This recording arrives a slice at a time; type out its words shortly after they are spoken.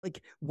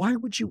Like, why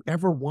would you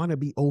ever want to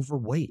be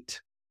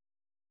overweight?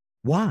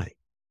 Why?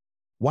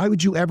 Why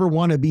would you ever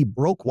want to be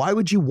broke? Why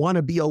would you want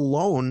to be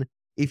alone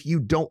if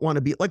you don't want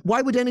to be like,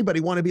 why would anybody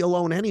want to be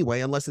alone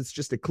anyway, unless it's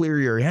just to clear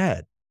your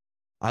head?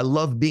 I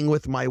love being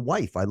with my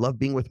wife. I love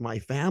being with my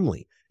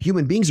family.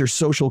 Human beings are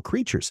social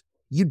creatures.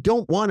 You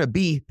don't want to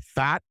be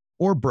fat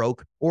or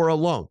broke or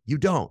alone. You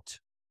don't.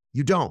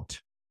 You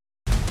don't.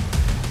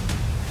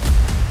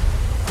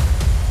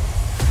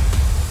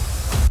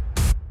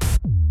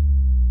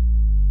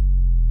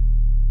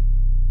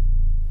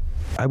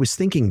 I was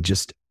thinking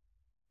just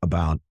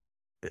about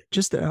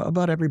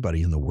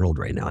everybody in the world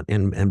right now.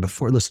 And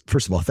before this,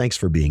 first of all, thanks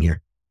for being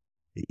here.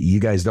 You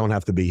guys don't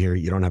have to be here.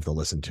 You don't have to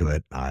listen to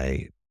it.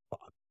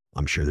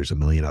 I'm sure there's a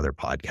million other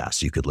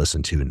podcasts you could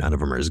listen to. None of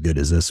them are as good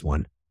as this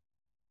one.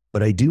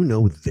 But I do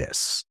know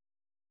this,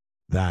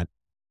 that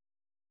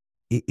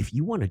if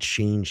you want to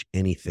change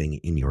anything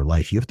in your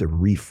life, you have to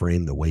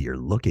reframe the way you're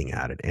looking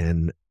at it.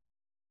 And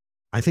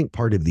I think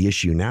part of the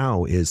issue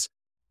now is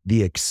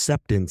the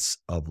acceptance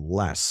of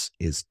less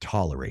is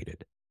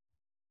tolerated.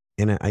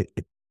 And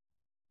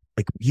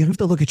you have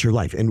to look at your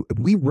life, and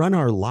we run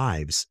our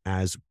lives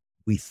as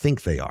we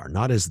think they are,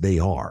 not as they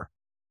are.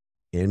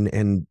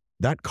 And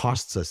that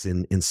costs us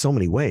in so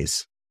many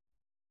ways.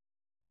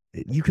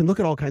 You can look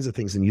at all kinds of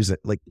things and use it.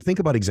 Like, think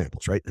about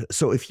examples, right?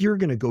 So if you're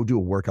going to go do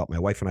a workout, my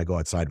wife and I go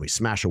outside, we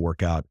smash a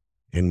workout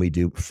and we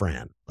do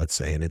Fran, let's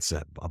say, and it's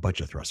a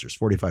bunch of thrusters,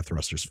 45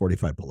 thrusters,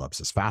 45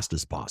 pull-ups as fast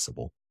as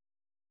possible.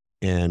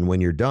 And when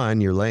you're done,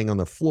 you're laying on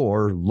the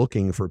floor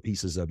looking for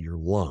pieces of your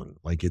lung.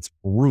 Like, it's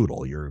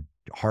brutal. Your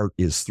heart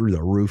is through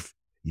the roof.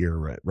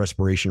 Your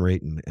respiration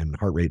rate and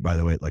heart rate, by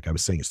the way, like I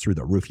was saying, is through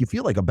the roof. You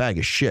feel like a bag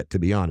of shit, to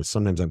be honest.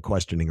 Sometimes I'm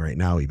questioning right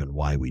now even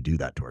why we do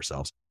that to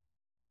ourselves.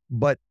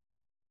 But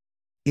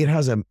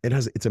it's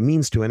a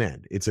means to an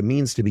end. It's a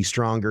means to be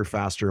stronger,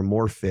 faster,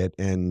 more fit.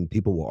 And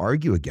people will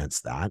argue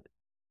against that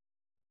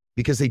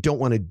because they don't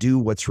want to do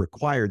what's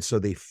required. So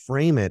they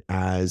frame it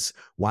as,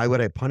 why would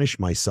I punish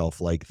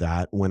myself like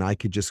that when I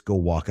could just go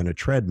walk on a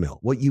treadmill?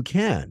 Well, you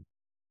can.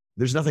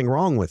 There's nothing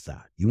wrong with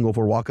that. You can go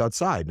for a walk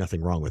outside.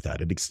 Nothing wrong with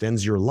that. It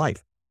extends your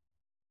life.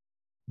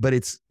 But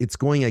it's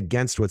going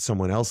against what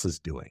someone else is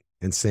doing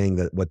and saying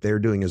that what they're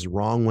doing is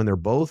wrong when they're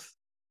both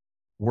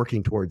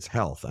working towards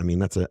health. I mean,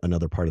 that's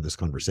another part of this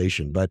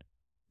conversation. But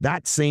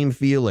that same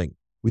feeling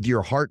with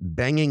your heart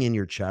banging in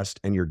your chest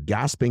and you're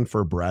gasping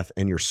for breath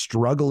and you're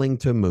struggling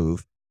to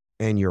move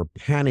and you're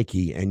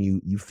panicky and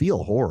you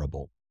feel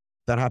horrible.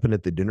 That happened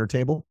at the dinner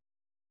table.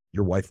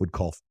 Your wife would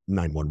call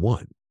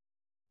 911.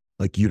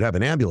 Like, you'd have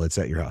an ambulance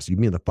at your house.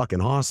 You'd be in the fucking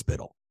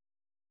hospital.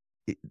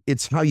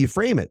 It's how you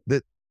frame it.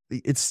 The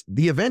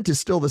event is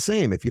still the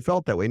same if you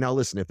felt that way. Now,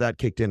 listen, if that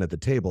kicked in at the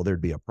table,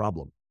 there'd be a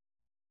problem.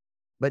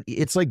 But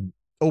it's like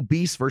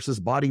obese versus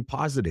body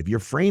positive. You're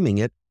framing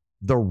it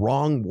the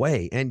wrong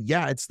way. And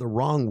yeah, it's the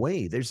wrong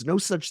way. There's no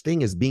such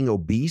thing as being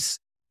obese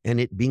and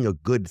it being a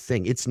good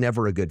thing. It's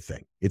never a good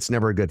thing. It's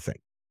never a good thing.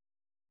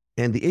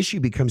 And the issue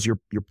becomes your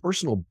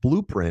personal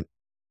blueprint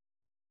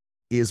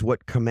is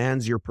what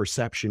commands your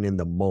perception in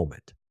the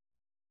moment,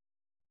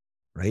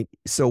 right?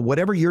 So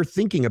whatever you're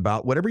thinking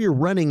about, whatever you're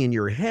running in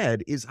your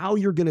head is how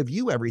you're going to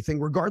view everything,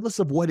 regardless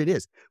of what it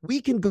is.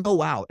 We can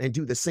go out and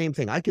do the same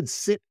thing. I could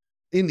sit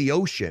in the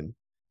ocean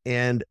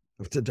and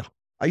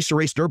I used to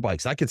race dirt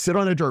bikes. I could sit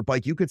on a dirt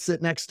bike. You could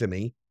sit next to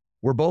me.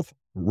 We're both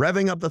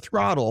revving up the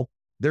throttle.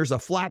 There's a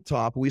flat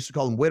top. We used to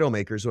call them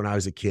Widowmakers when I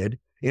was a kid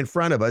in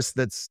front of us.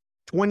 That's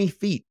 20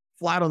 feet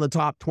flat on the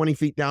top, 20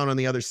 feet down on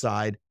the other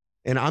side.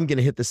 And I'm going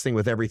to hit this thing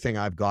with everything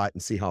I've got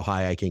and see how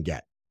high I can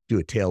get. Do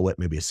a tail whip,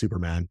 maybe a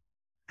Superman.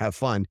 Have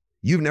fun.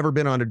 You've never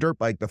been on a dirt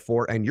bike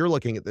before, and you're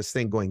looking at this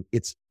thing going,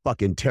 it's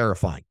fucking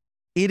terrifying.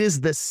 It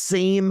is the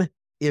same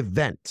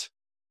event,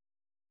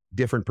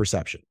 different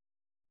perception.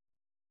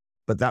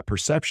 But that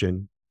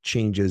perception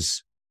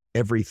changes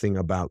everything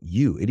about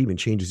you. It even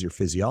changes your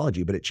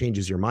physiology, but it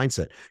changes your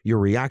mindset, your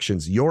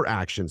reactions, your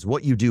actions,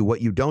 what you do, what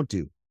you don't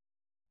do.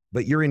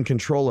 But you're in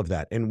control of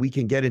that. And we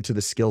can get into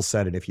the skill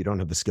set and if you don't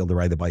have the skill to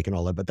ride the bike and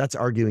all that, but that's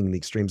arguing the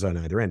extremes on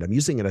either end. I'm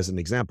using it as an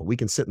example. We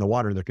can sit in the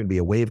water and there can be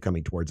a wave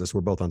coming towards us.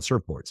 We're both on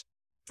surfboards.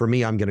 For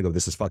me, I'm going to go,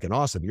 this is fucking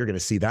awesome. You're going to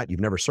see that. You've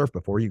never surfed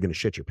before. You're going to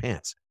shit your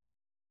pants.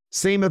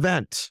 Same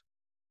event.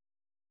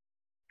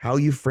 How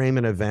you frame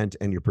an event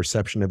and your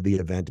perception of the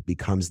event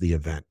becomes the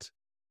event.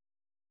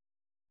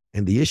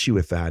 And the issue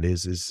with that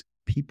is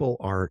people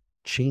are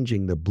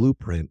changing the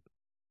blueprint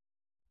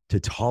to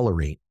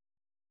tolerate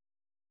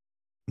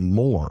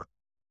more,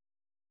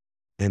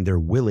 and they're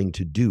willing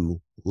to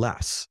do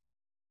less.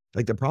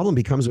 Like, the problem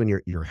becomes when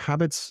your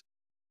habits,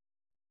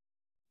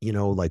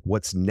 like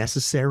what's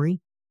necessary,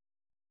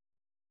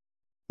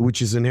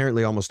 which is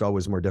inherently almost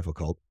always more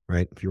difficult,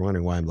 right? If you're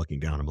wondering why I'm looking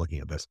down, I'm looking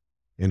at this.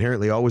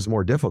 Inherently always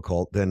more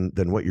difficult than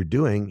what you're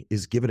doing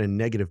is given a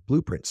negative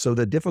blueprint. So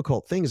the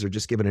difficult things are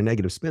just given a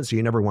negative spin, so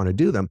you never want to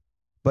do them.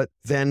 But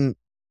then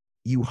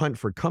you hunt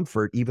for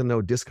comfort, even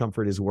though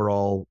discomfort is where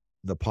all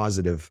the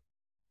positive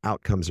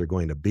outcomes are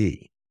going to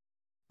be.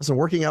 So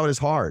working out is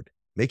hard.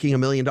 Making $1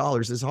 million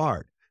is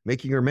hard.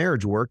 Making your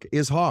marriage work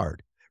is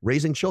hard.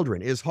 Raising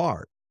children is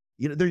hard.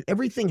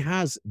 Everything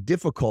has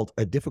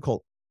a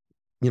difficult,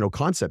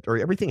 concept, or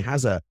everything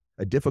has a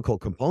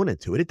difficult component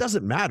to it. It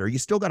doesn't matter. You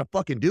still got to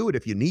fucking do it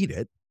if you need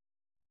it.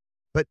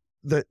 But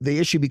the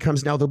issue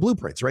becomes now the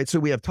blueprints, right? So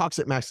we have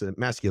toxic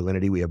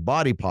masculinity, we have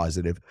body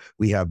positive,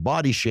 we have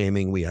body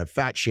shaming, we have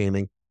fat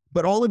shaming.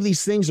 But all of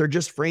these things are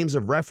just frames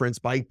of reference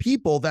by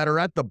people that are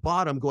at the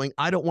bottom going,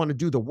 I don't want to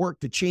do the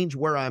work to change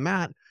where I'm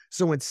at.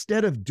 So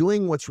instead of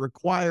doing what's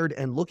required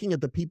and looking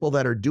at the people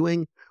that are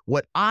doing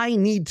what I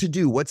need to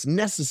do, what's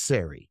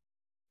necessary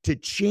to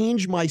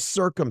change my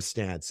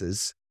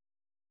circumstances,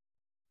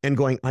 and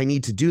going, I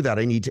need to do that.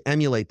 I need to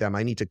emulate them.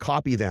 I need to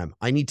copy them.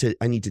 I need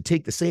to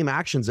take the same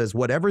actions as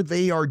whatever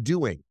they are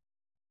doing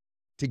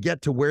to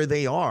get to where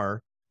they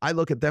are. I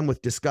look at them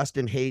with disgust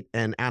and hate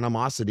and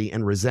animosity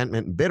and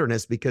resentment and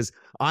bitterness because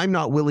I'm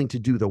not willing to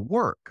do the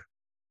work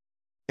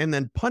and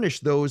then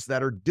punish those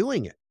that are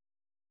doing it.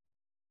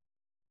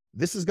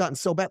 This has gotten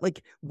so bad.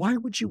 Like, why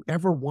would you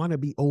ever want to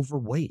be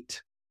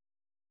overweight?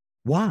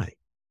 Why?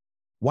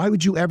 Why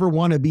would you ever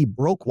want to be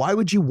broke? Why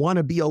would you want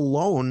to be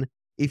alone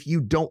if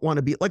you don't want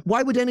to be, like,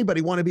 why would anybody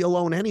want to be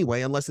alone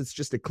anyway, unless it's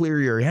just to clear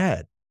your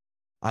head?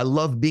 I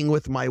love being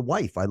with my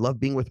wife. I love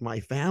being with my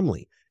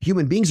family.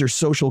 Human beings are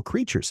social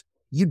creatures.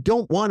 You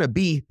don't want to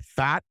be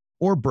fat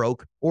or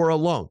broke or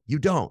alone. You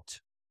don't.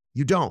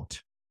 You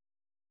don't.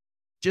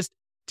 Just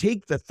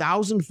take the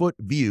 1,000-foot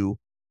view,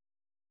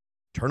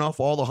 turn off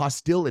all the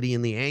hostility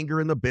and the anger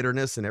and the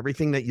bitterness and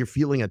everything that you're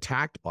feeling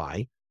attacked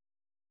by.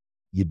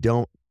 You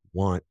don't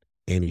want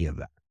any of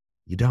that.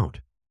 You don't.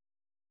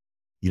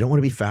 You don't want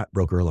to be fat,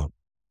 broke, or alone.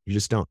 You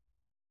just don't.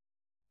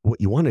 What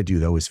you want to do,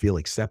 though, is feel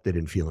accepted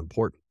and feel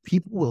important.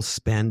 People will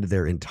spend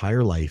their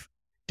entire life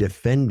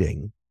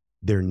defending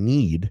their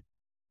need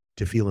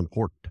to feel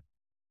important,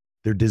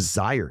 their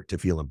desire to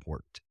feel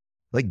important.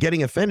 Like,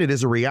 getting offended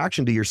is a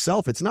reaction to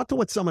yourself. It's not to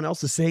what someone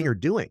else is saying or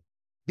doing.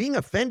 Being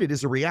offended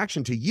is a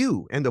reaction to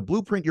you and the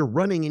blueprint you're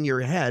running in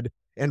your head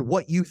and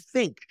what you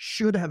think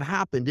should have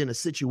happened in a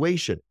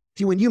situation.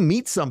 See, when you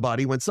meet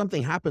somebody, when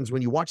something happens,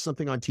 when you watch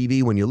something on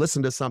TV, when you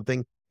listen to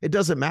something, it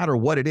doesn't matter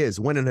what it is.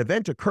 When an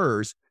event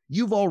occurs,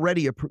 you've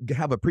already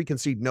have a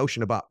preconceived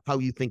notion about how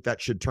you think that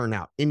should turn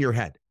out in your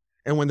head.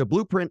 And when the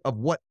blueprint of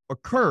what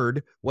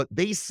occurred, what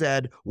they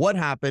said, what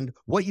happened,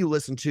 what you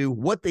listened to,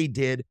 what they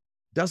did,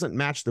 doesn't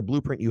match the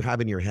blueprint you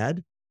have in your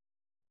head,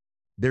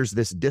 there's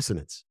this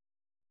dissonance.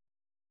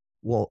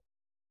 Well,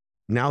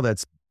 now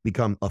that's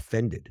become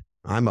offended.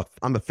 I'm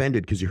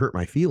offended because you hurt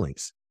my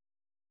feelings.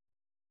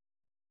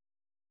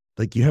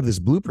 Like, you have this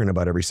blueprint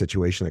about every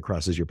situation that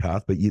crosses your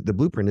path, but the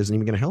blueprint isn't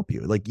even going to help you.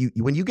 Like,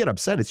 when you get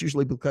upset, it's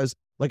usually because,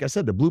 like I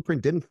said, the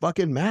blueprint didn't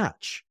fucking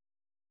match.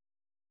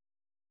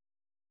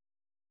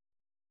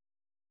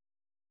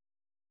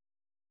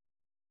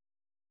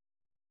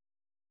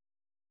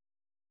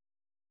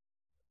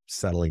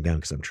 Settling down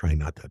because I'm trying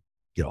not to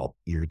get all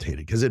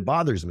irritated, because it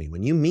bothers me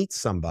when you meet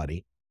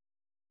somebody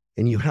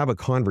and you have a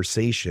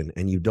conversation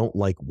and you don't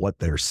like what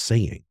they're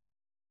saying.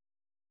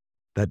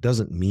 That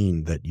doesn't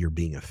mean that you're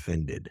being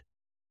offended.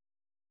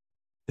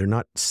 They're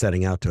not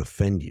setting out to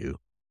offend you.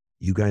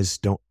 You guys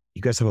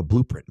have a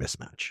blueprint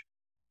mismatch.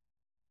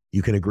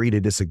 You can agree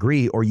to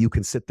disagree, or you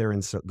can sit there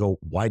and go,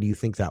 why do you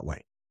think that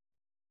way?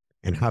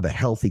 And have a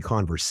healthy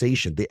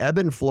conversation. The ebb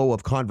and flow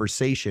of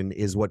conversation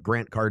is what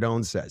Grant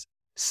Cardone says.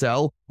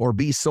 Sell or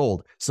be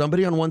sold.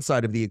 Somebody on one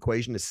side of the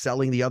equation is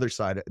selling the other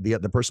side, the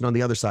person on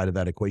the other side of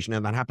that equation,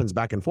 and that happens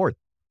back and forth.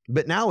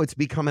 But now it's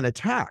become an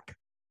attack.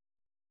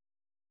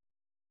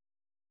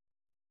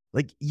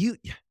 Like, if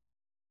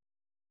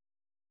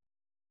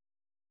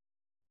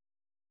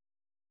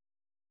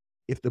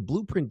the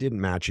blueprint didn't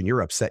match and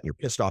you're upset and you're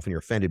pissed off and you're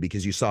offended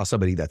because you saw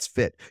somebody that's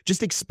fit,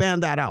 just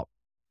expand that out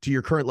to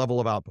your current level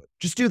of output.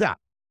 Just do that.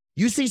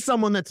 You see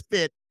someone that's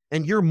fit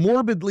and you're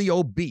morbidly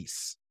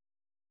obese,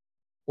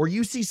 or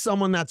you see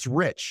someone that's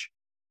rich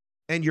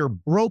and you're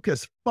broke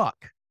as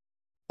fuck.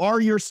 Are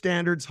your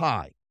standards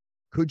high?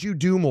 Could you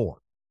do more?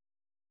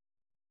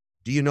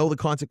 Do you know the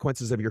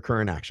consequences of your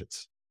current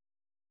actions?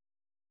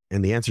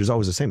 And the answer is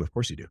always the same. Of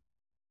course you do.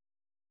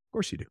 Of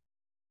course you do.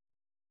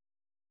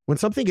 When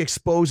something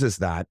exposes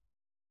that,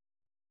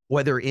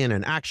 whether in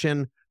an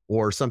action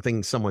or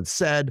something someone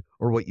said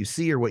or what you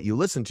see or what you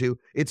listen to,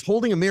 it's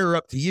holding a mirror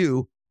up to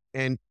you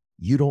and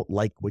you don't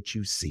like what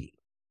you see.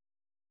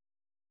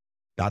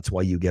 That's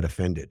why you get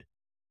offended.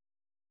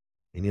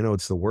 And you know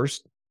what's the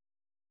worst?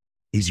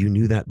 Is you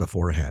knew that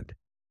beforehand.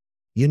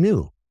 You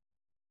knew.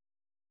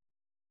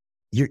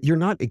 You're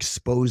not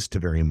exposed to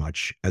very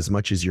much as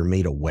you're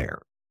made aware.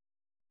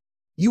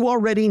 You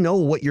already know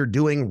what you're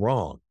doing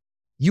wrong.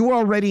 You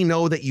already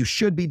know that you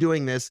should be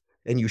doing this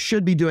and you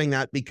should be doing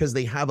that because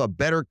they have a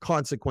better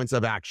consequence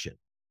of action.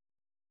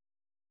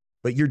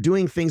 But you're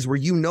doing things where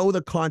you know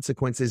the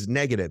consequence is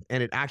negative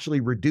and it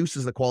actually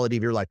reduces the quality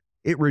of your life.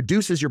 It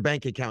reduces your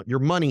bank account, your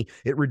money.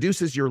 It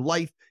reduces your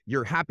life,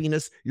 your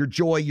happiness, your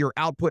joy, your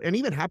output, and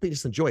even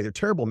happiness and joy. They're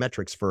terrible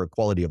metrics for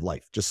quality of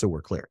life, just so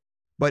we're clear.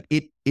 But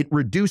it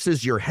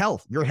reduces your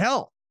health,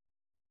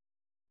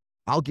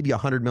 I'll give you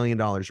 $100 million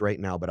right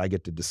now, but I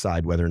get to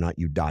decide whether or not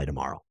you die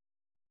tomorrow.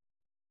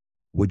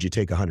 Would you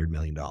take $100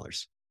 million?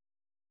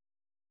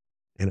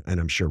 And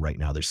I'm sure right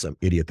now there's some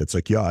idiot that's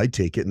like, yeah, I'd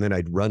take it. And then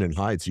I'd run and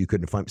hide so you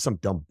couldn't find some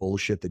dumb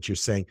bullshit that you're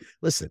saying.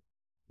 Listen,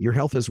 your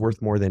health is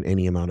worth more than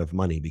any amount of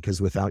money,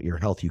 because without your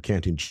health, you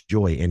can't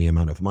enjoy any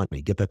amount of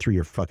money. Get that through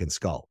your fucking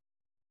skull.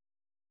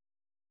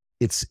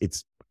 It's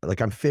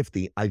like, I'm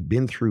 50. I've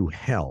been through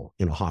hell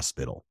in a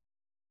hospital.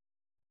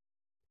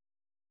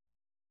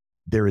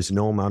 There is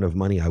no amount of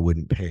money I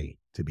wouldn't pay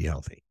to be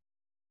healthy.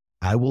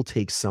 I will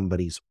take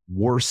somebody's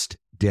worst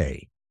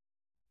day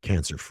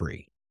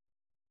cancer-free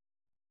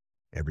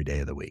every day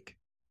of the week.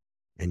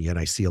 And yet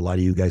I see a lot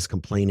of you guys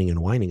complaining and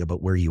whining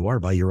about where you are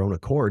by your own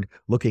accord,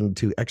 looking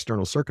to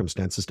external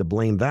circumstances to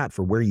blame that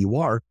for where you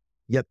are,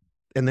 yet,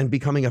 and then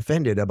becoming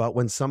offended about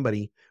when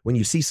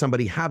you see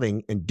somebody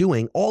having and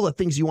doing all the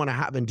things you want to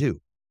have and do,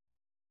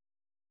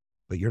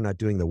 but you're not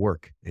doing the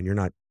work, and you're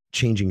not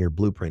changing your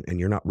blueprint, and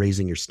you're not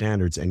raising your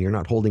standards, and you're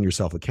not holding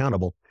yourself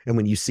accountable. And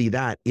when you see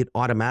that, it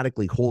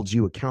automatically holds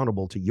you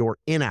accountable to your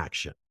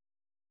inaction.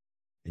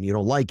 And you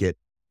don't like it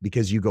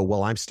because you go,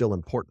 well, I'm still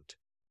important.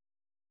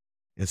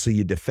 And so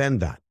you defend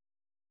that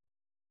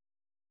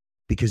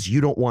because you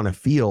don't want to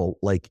feel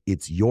like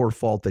it's your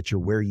fault that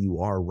you're where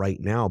you are right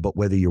now, but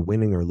whether you're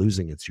winning or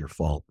losing, it's your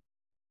fault.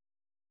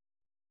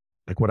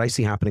 Like what I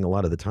see happening a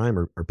lot of the time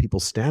are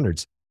people's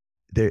standards.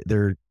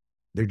 They're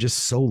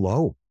just so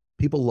low.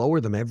 People lower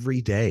them every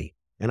day.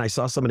 And I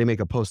saw somebody make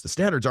a post, the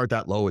standards aren't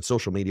that low. It's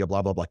social media,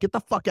 blah, blah, blah. Get the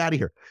fuck out of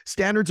here.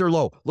 Standards are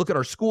low. Look at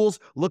our schools.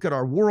 Look at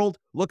our world.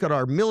 Look at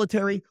our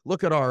military.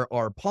 Look at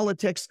our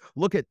politics.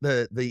 Look at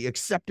the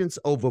acceptance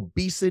of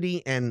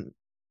obesity and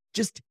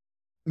just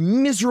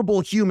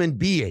miserable human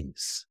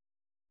beings.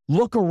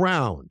 Look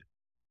around.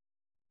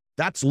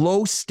 That's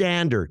low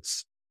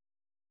standards.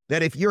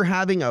 That if you're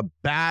having a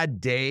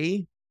bad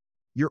day,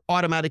 you're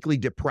automatically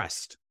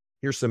depressed.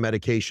 Here's some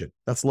medication.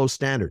 That's low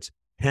standards.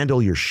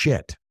 Handle your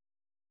shit.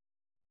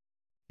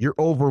 You're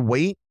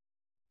overweight,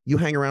 you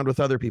hang around with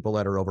other people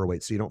that are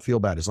overweight so you don't feel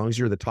bad. As long as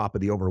you're the top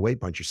of the overweight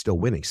bunch, you're still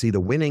winning. See,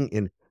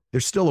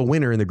 there's still a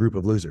winner in the group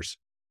of losers,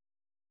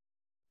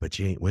 but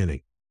you ain't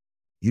winning.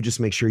 You just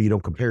make sure you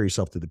don't compare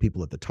yourself to the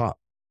people at the top.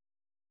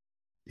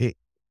 Hey,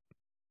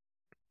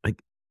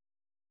 like,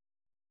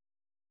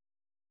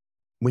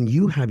 when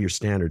you have your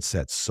standards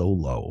set so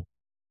low,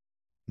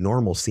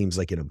 normal seems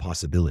like an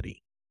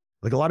impossibility.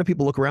 Like a lot of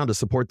people look around to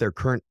support their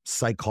current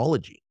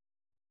psychology.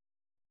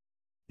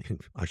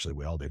 Actually,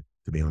 we all do,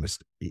 to be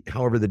honest.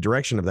 However, the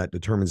direction of that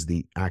determines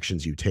the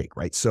actions you take,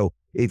 right? So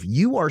if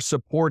you are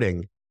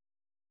supporting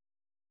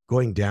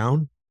going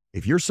down,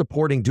 if you're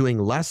supporting doing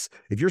less,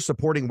 if you're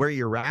supporting where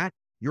you're at,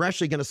 you're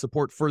actually going to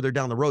support further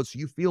down the road so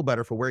you feel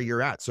better for where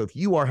you're at. So if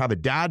you have a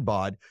dad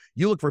bod,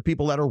 you look for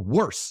people that are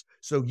worse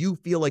so you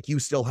feel like you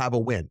still have a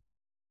win.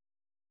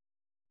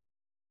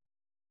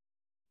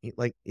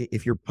 Like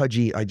if you're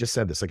pudgy, I just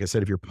said this, like I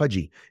said, if you're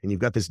pudgy and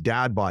you've got this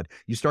dad bod,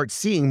 you start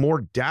seeing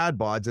more dad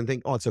bods and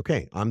think, oh, it's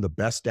okay. I'm the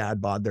best dad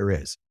bod there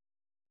is.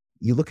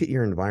 You look at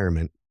your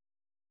environment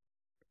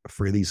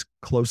for these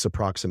close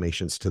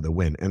approximations to the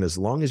win. And as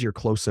long as you're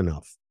close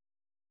enough,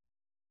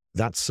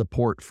 that's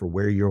support for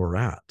where you're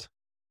at,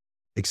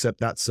 except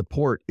that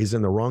support is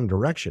in the wrong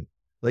direction.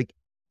 Like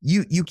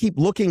you keep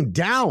looking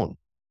down,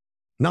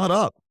 not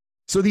up.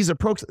 So these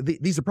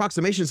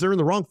approximations are in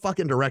the wrong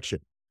fucking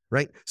direction.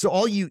 Right?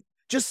 So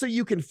just so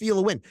you can feel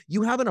a win,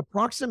 you have an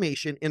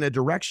approximation in a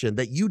direction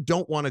that you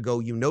don't want to go.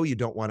 You know, you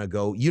don't want to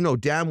go. You know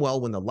damn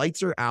well when the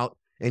lights are out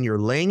and you're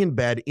laying in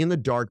bed in the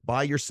dark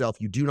by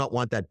yourself, you do not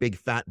want that big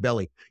fat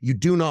belly. You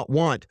do not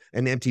want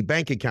an empty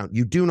bank account.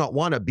 You do not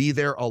want to be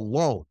there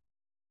alone.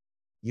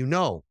 You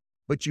know,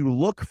 but you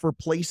look for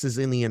places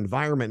in the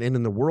environment and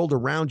in the world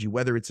around you,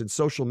 whether it's in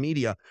social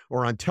media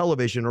or on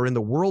television or in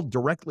the world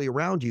directly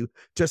around you,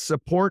 to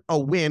support a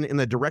win in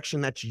the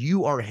direction that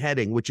you are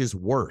heading, which is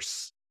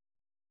worse.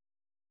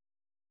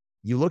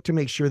 You look to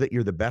make sure that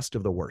you're the best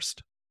of the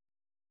worst.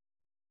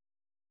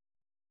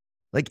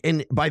 Like,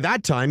 and by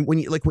that time, when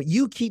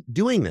you keep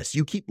doing this,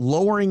 you keep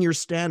lowering your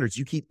standards,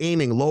 you keep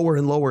aiming lower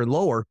and lower and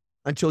lower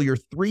until you're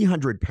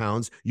 300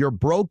 pounds, you're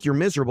broke, you're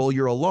miserable,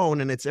 you're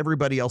alone, and it's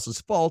everybody else's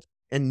fault.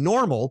 And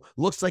normal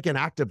looks like an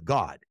act of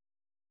God.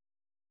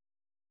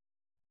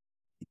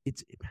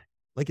 It's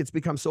like it's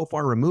become so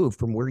far removed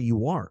from where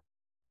you are.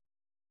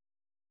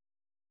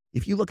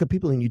 If you look at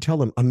people and you tell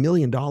them $1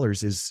 million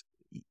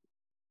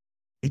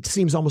it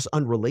seems almost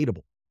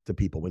unrelatable to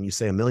people when you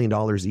say $1 million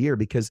a year,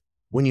 because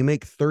when you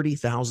make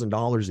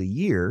 $30,000 a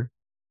year,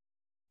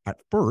 at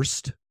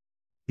first,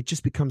 it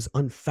just becomes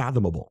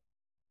unfathomable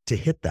to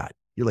hit that.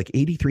 You're like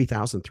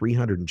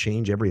 83,300 and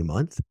change every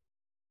month.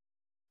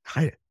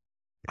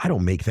 I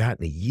don't make that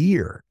in a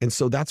year. And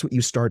so that's what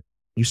you start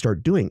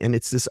doing. And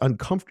it's this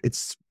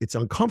it's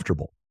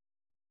uncomfortable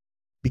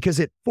because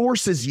it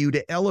forces you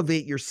to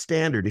elevate your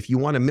standard. If you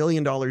want $1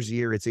 million a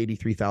year, it's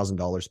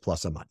 $83,000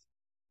 plus a month.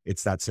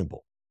 It's that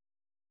simple.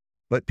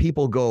 But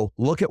people go,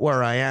 look at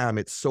where I am.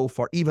 It's so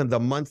far. Even the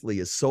monthly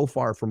is so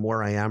far from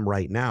where I am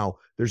right now.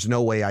 There's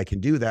no way I can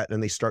do that.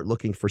 And they start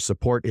looking for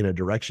support in a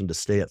direction to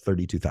stay at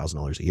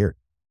 $32,000 a year.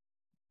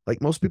 Like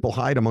most people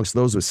hide amongst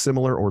those with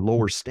similar or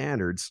lower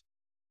standards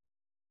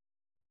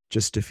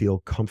just to feel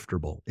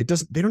comfortable.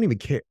 They don't even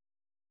care.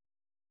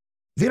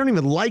 They don't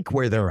even like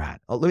where they're at.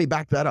 Let me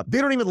back that up.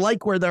 They don't even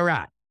like where they're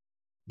at.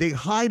 They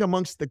hide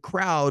amongst the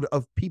crowd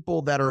of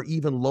people that are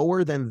even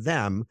lower than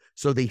them,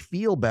 so they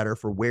feel better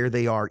for where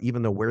they are,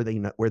 even though where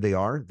they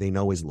are, they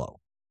know is low.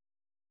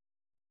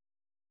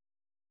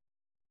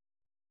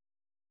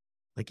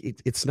 Like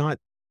it's not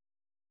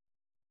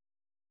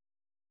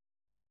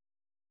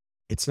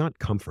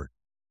comfort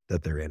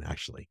that they're in,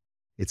 actually.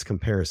 It's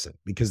comparison,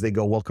 because they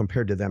go, well,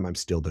 compared to them, I'm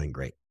still doing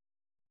great.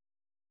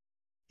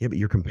 Yeah, but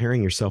you're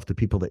comparing yourself to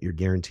people that you're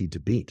guaranteed to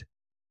beat.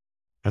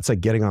 That's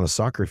like getting on a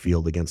soccer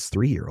field against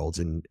 3-year-olds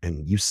and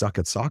you suck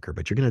at soccer,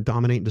 but you're going to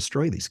dominate and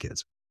destroy these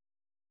kids.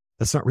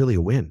 That's not really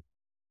a win.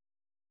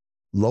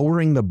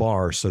 Lowering the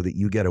bar so that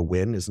you get a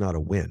win is not a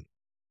win.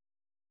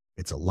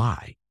 It's a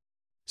lie.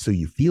 So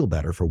you feel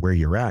better for where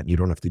you're at and you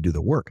don't have to do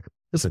the work.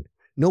 Listen,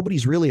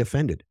 nobody's really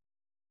offended.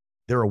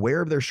 They're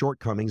aware of their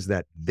shortcomings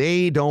that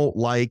they don't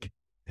like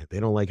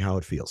how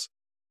it feels.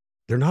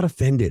 They're not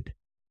offended.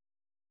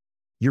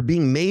 You're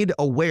being made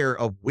aware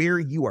of where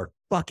you are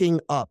fucking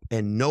up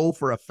and know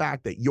for a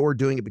fact that you're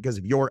doing it because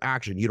of your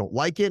action. You don't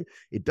like it.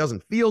 It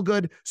doesn't feel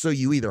good. So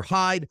you either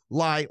hide,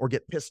 lie, or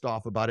get pissed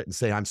off about it and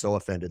say, I'm so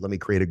offended. Let me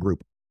create a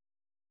group.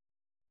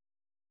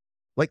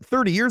 Like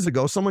 30 years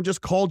ago, someone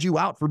just called you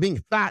out for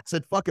being fat,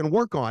 said fucking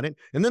work on it.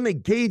 And then they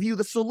gave you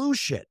the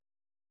solution.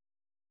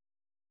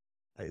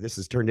 Hey, this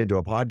has turned into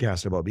a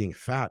podcast about being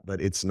fat,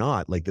 but it's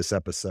not like this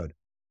episode.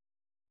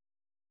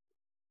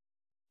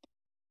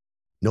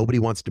 Nobody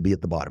wants to be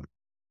at the bottom.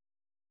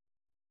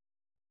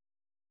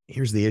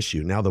 Here's the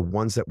issue. Now, the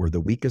ones that were the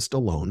weakest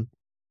alone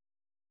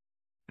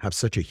have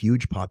such a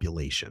huge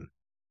population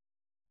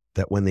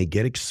that when they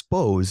get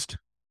exposed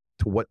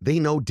to what they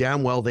know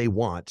damn well they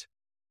want,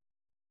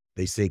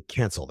 they say,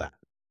 cancel that,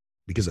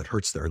 because it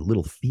hurts their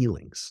little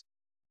feelings.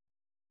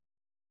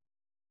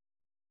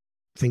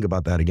 Think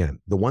about that again.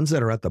 The ones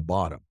that are at the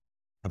bottom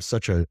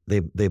have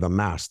they've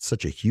amassed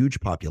such a huge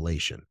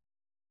population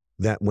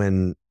that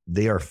when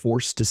they are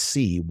forced to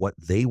see what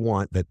they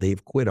want that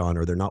they've quit on,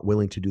 or they're not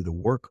willing to do the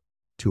work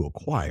to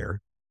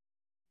acquire,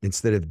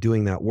 instead of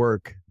doing that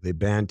work, they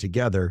band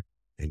together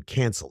and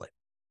cancel it.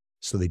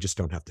 So they just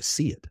don't have to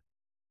see it.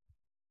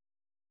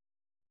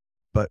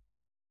 But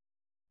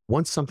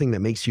once something that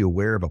makes you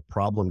aware of a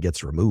problem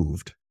gets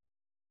removed,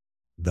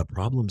 the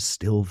problem's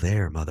still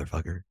there,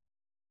 motherfucker.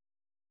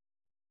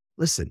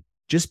 Listen,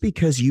 just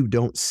because you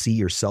don't see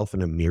yourself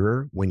in a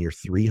mirror when you're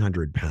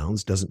 300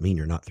 pounds doesn't mean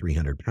you're not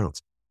 300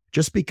 pounds.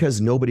 Just because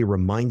nobody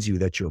reminds you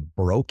that you're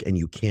broke and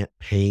you can't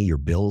pay your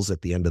bills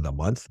at the end of the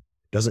month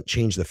doesn't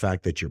change the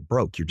fact that you're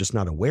broke. You're just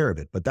not aware of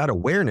it. But that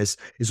awareness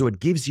is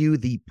what gives you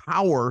the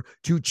power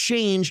to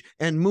change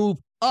and move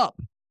up.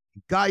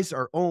 You guys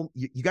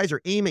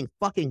are aiming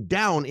fucking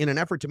down in an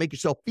effort to make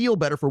yourself feel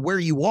better for where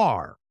you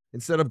are,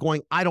 instead of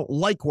going, I don't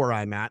like where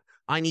I'm at.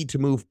 I need to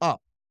move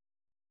up.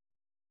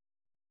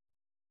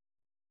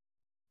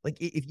 Like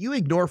if you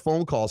ignore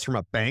phone calls from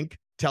a bank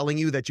telling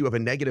you that you have a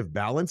negative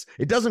balance,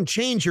 it doesn't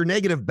change your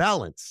negative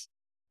balance.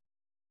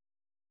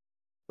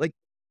 Like,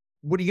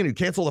 what are you going to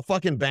do? Cancel the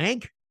fucking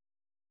bank?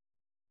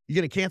 You're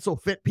going to cancel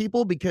fit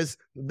people because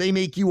they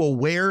make you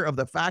aware of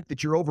the fact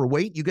that you're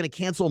overweight? You're going to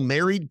cancel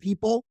married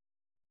people?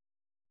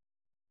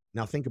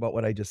 Now think about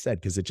what I just said,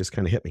 because it just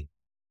kind of hit me.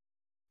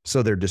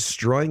 So they're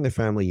destroying the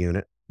family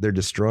unit. They're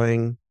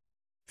destroying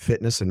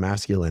fitness and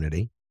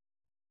masculinity,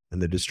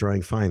 and they're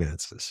destroying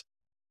finances.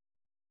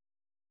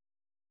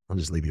 I'll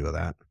just leave you with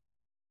that.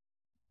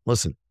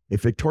 Listen,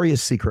 if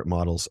Victoria's Secret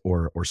models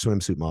or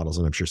swimsuit models,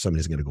 and I'm sure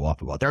somebody's going to go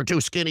off about, they're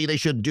too skinny, they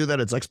shouldn't do that,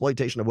 it's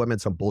exploitation of women,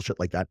 some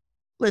bullshit like that.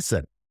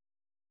 Listen,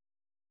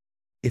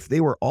 if they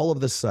were all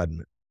of a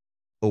sudden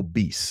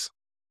obese,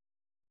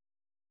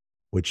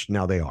 which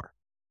now they are,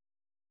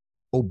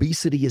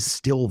 obesity is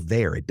still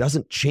there. It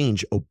doesn't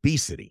change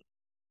obesity.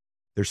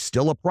 There's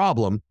still a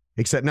problem,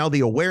 except now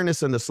the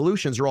awareness and the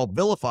solutions are all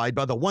vilified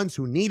by the ones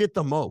who need it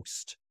the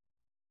most.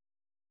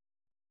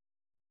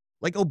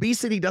 Like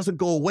obesity doesn't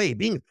go away.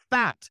 Being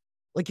fat,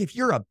 like if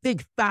you're a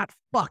big fat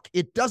fuck,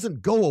 it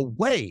doesn't go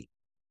away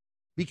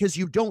because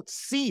you don't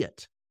see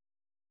it.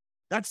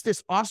 That's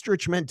this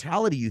ostrich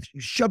mentality. You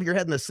shove your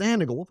head in the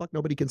sand and go, well, fuck,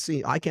 nobody can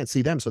see. I can't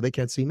see them, so they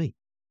can't see me.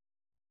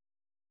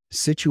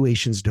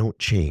 Situations don't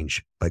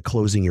change by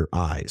closing your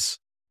eyes.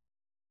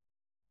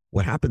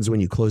 What happens when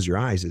you close your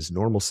eyes is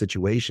normal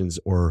situations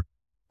or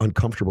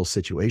uncomfortable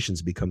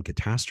situations become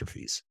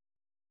catastrophes.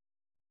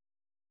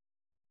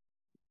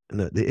 And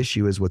the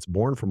issue is what's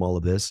born from all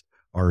of this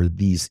are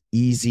these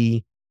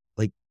easy,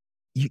 like,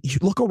 you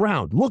look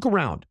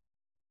around.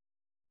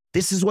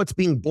 This is what's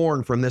being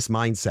born from this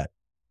mindset.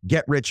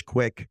 Get rich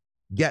quick,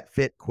 get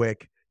fit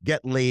quick,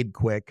 get laid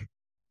quick,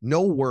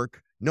 no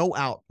work, no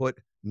output,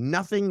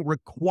 nothing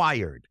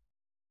required.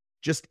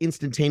 just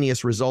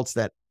instantaneous results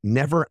that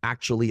never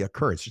actually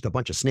occur. It's just a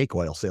bunch of snake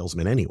oil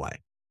salesmen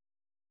anyway.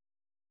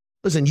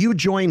 Listen, you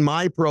join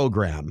my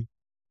program,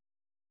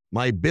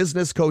 my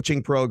business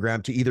coaching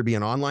program, to either be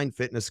an online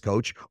fitness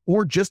coach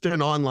or just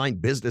an online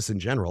business in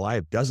general. I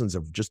have dozens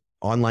of just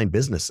online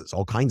businesses,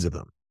 all kinds of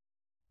them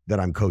that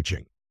I'm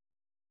coaching.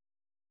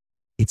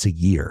 It's a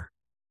year.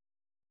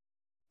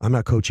 I'm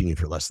not coaching you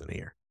for less than a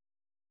year.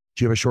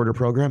 Do you have a shorter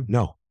program?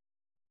 No.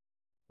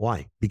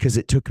 Why? Because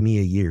it took me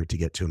a year to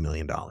get to $1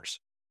 million.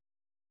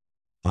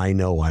 I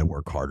know I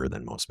work harder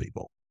than most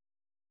people,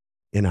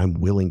 and I'm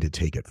willing to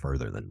take it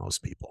further than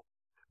most people,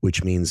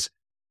 which means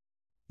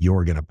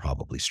you're going to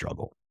probably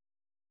struggle.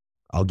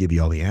 I'll give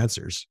you all the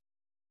answers.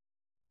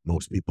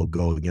 Most people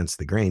go against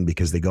the grain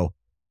because they go,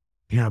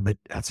 yeah, but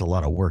that's a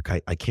lot of work.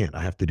 I can't.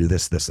 I have to do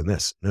this, this, and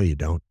this. No, you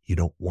don't. You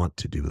don't want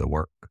to do the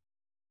work.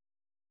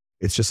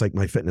 It's just like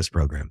my fitness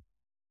program.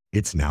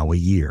 It's now a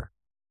year.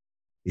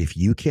 If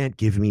you can't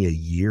give me a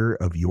year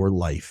of your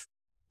life,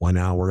 1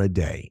 hour a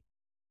day,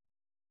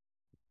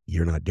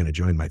 you're not going to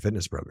join my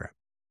fitness program.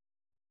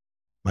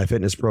 My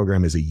fitness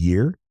program is a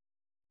year.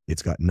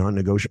 It's got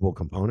non-negotiable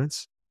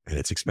components, and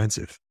it's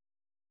expensive.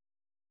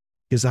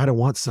 Because I don't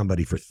want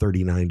somebody for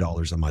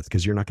 $39 a month,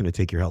 because you're not going to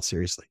take your health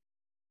seriously.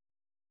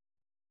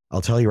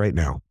 I'll tell you right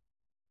now,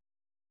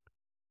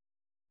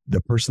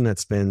 the person that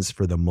spends,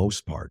 for the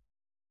most part,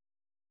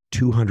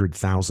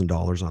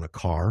 $200,000 on a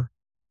car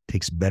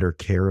takes better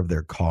care of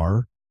their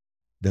car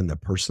than the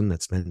person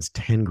that spends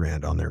 10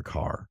 grand on their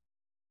car.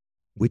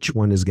 Which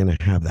one is going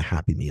to have the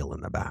happy meal in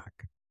the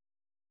back?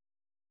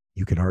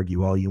 You can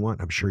argue all you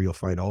want. I'm sure you'll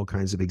find all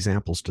kinds of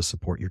examples to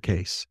support your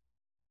case,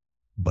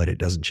 but it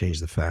doesn't change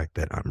the fact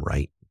that I'm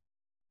right.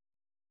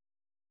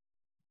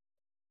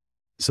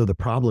 So the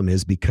problem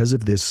is, because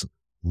of this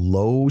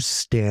low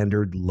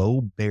standard,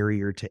 low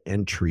barrier to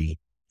entry,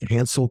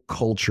 cancel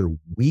culture,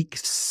 weak,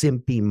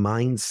 simpy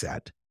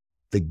mindset,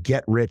 the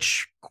get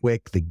rich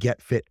quick, the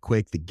get fit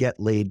quick, the get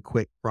laid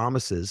quick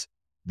promises,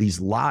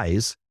 these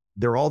lies,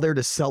 they're all there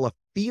to sell a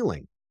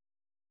feeling.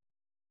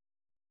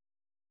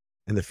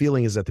 And the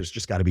feeling is that there's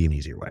just got to be an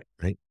easier way,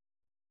 right?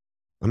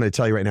 I'm going to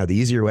tell you right now, the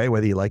easier way,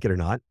 whether you like it or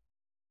not,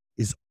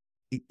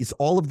 is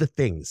all of the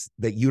things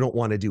that you don't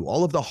want to do,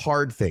 all of the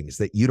hard things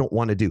that you don't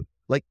want to do.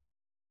 Like,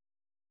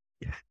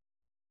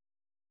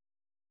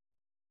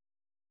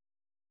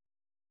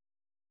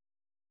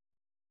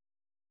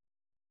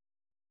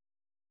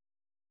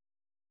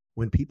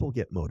 when people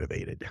get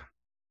motivated,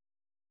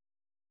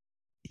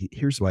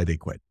 here's why they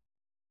quit.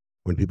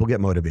 When people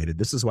get motivated,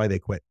 this is why they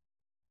quit.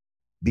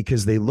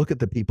 Because they look at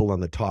the people on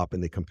the top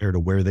and they compare to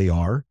where they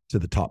are to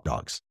the top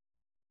dogs.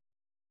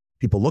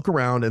 People look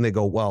around and they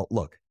go, well,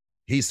 look,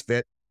 he's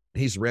fit,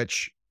 he's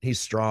rich, he's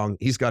strong,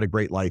 he's got a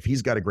great life,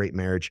 he's got a great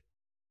marriage.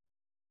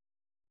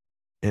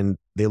 And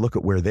they look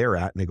at where they're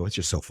at and they go, it's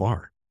just so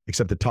far.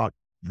 Except the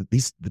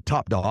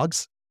top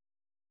dogs,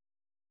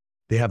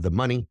 they have the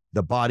money,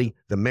 the body,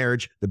 the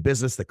marriage, the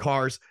business, the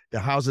cars, the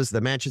houses,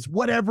 the mansions,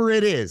 whatever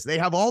it is. They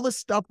have all the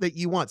stuff that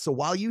you want. So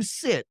while you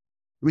sit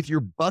with your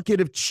bucket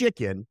of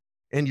chicken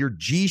and your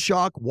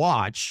G-Shock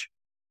watch,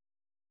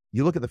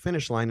 you look at the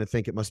finish line and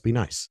think it must be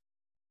nice.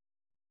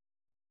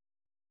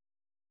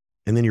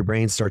 And then your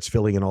brain starts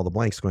filling in all the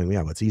blanks going,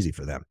 yeah, well, it's easy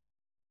for them.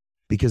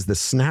 Because the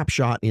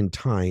snapshot in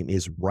time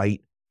is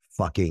right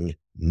fucking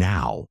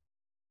now.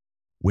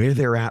 Where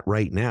they're at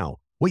right now.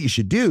 What you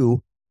should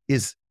do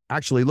is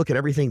actually look at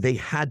everything they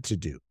had to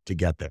do to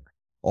get there.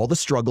 All the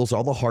struggles,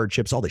 all the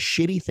hardships, all the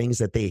shitty things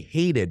that they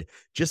hated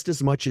just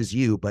as much as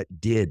you, but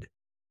did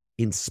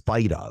in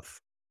spite of.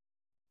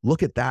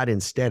 Look at that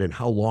instead and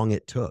how long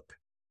it took.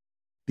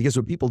 Because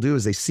what people do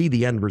is they see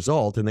the end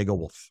result and they go,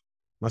 well,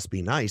 must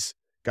be nice.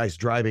 Guy's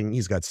driving,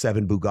 he's got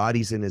 7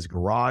 Bugattis in his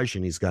garage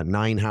and he's got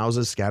 9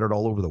 houses scattered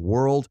all over the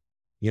world,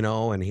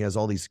 and he has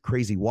all these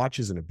crazy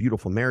watches and a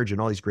beautiful marriage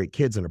and all these great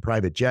kids and a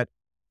private jet,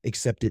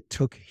 except it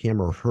took him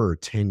or her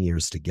 10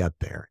 years to get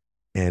there.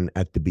 And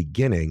at the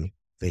beginning,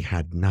 they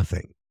had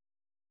nothing.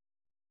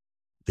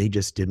 They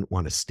just didn't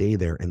want to stay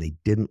there and they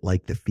didn't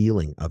like the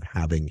feeling of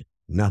having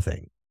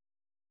nothing.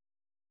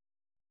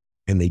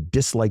 And they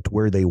disliked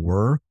where they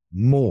were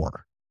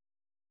more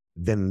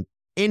than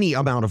any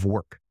amount of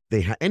work.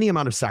 They had any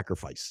amount of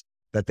sacrifice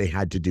that they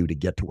had to do to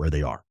get to where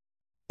they are.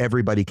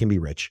 Everybody can be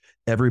rich.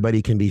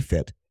 Everybody can be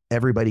fit.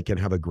 Everybody can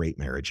have a great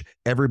marriage.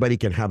 Everybody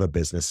can have a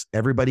business.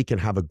 Everybody can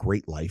have a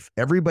great life.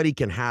 Everybody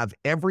can have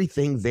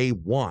everything they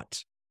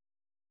want.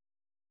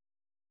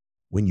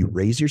 When you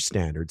raise your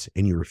standards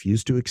and you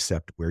refuse to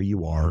accept where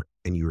you are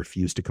and you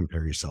refuse to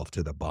compare yourself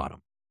to the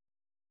bottom.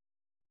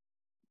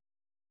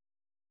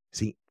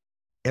 See,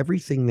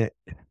 everything that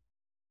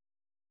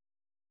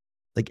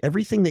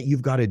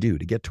you've got to do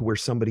to get to where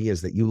somebody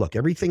is that you look,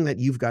 everything that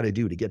you've got to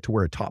do to get to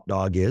where a top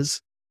dog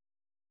is,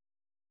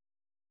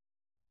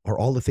 are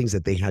all the things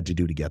that they had to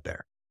do to get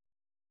there.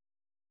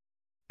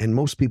 And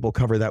most people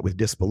cover that with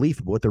disbelief.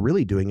 But what they're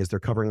really doing is they're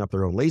covering up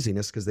their own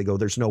laziness because they go,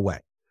 there's no way.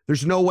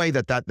 There's no way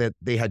that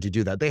they had to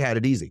do that. They had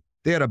it easy.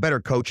 They had a better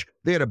coach.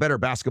 They had a better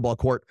basketball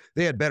court.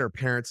 They had better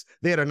parents.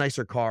 They had a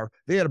nicer car.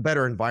 They had a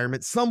better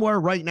environment. Somewhere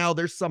right now,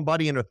 there's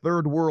somebody in a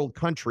third world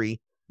country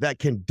that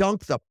can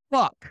dunk the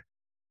fuck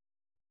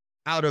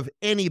out of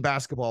any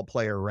basketball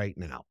player right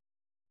now.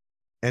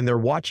 And they're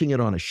watching it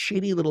on a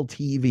shitty little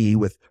TV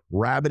with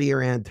rabbit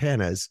ear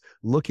antennas,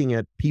 looking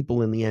at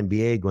people in the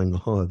NBA going,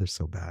 oh, they're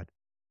so bad.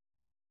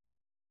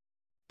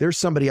 There's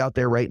somebody out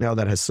there right now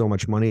that has so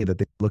much money that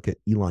they look at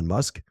Elon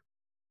Musk,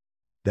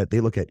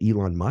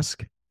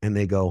 and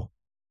they go,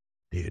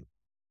 dude,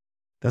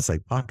 that's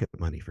like pocket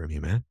money from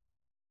you, man.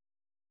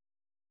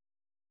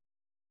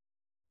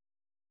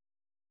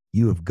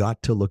 You have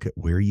got to look at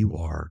where you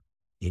are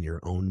in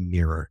your own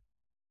mirror,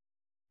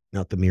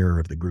 not the mirror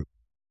of the group.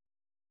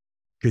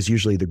 Because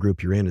usually the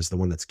group you're in is the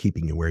one that's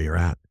keeping you where you're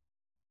at.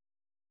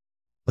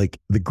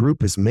 Like the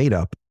group is made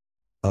up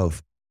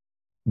of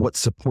what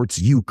supports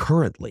you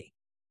currently.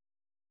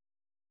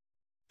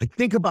 Like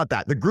think about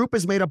that. The group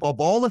is made up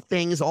of all the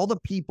things, all the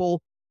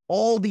people,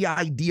 all the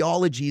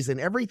ideologies and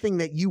everything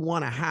that you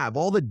want to have,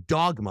 all the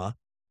dogma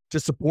to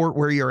support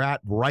where you're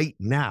at right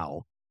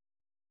now.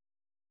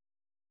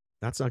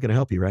 That's not going to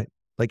help you, right?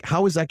 Like,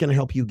 how is that going to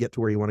help you get to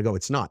where you want to go?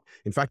 It's not.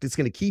 In fact, it's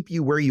going to keep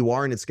you where you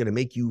are, and it's going to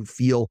make you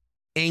feel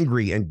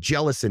angry and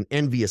jealous and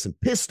envious and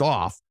pissed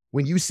off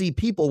when you see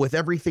people with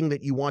everything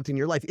that you want in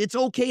your life. It's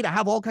okay to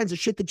have all kinds of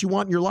shit that you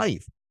want in your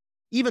life.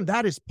 Even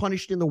that is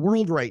punished in the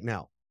world right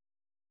now.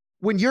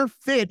 When you're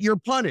fit, you're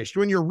punished.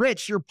 When you're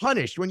rich, you're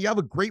punished. When you have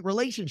a great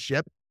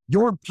relationship,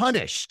 you're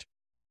punished.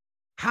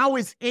 How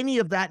is any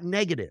of that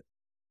negative?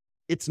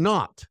 It's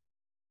not.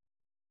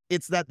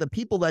 It's that the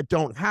people that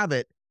don't have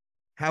it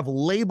have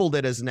labeled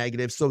it as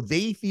negative so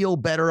they feel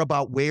better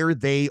about where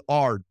they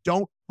are.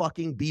 Don't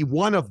fucking be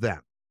one of them.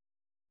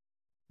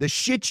 The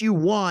shit you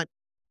want,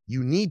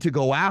 you need to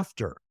go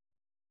after.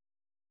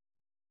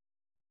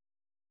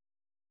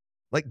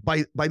 Like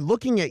by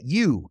looking at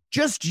you,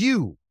 just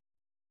you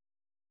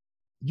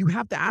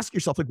have to ask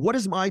yourself, like, what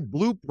is my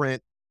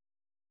blueprint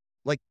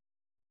like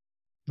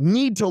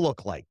need to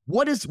look like?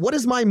 What is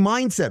my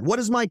mindset? What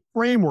is my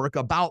framework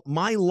about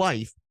my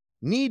life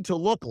need to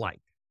look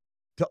like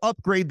to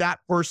upgrade that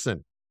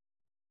person?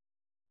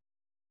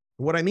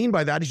 What I mean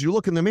by that is you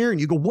look in the mirror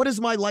and you go, what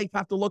does my life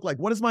have to look like?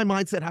 What does my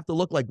mindset have to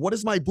look like? What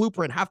does my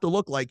blueprint have to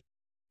look like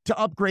to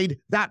upgrade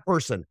that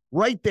person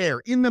right there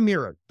in the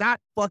mirror?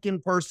 That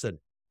fucking person,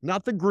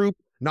 not the group,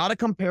 not a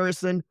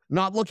comparison,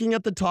 not looking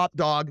at the top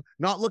dog,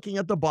 not looking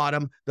at the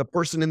bottom, the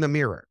person in the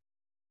mirror.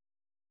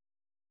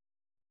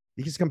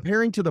 Because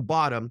comparing to the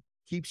bottom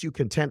keeps you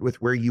content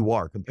with where you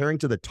are. Comparing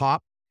to the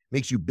top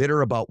makes you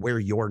bitter about where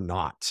you're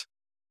not.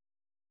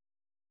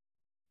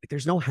 Like,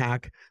 there's no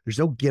hack, there's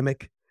no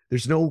gimmick,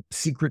 there's no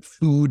secret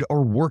food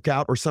or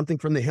workout or something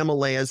from the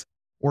Himalayas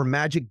or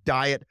magic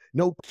diet,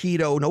 no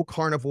keto, no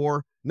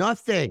carnivore,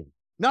 nothing.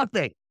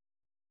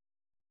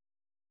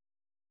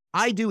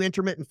 I do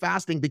intermittent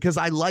fasting because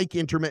I like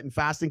intermittent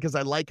fasting because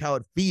I like how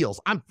it feels.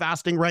 I'm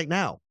fasting right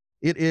now.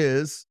 It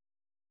is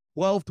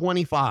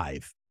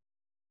 12:25.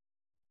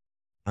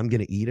 I'm going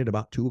to eat at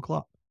about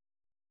 2:00.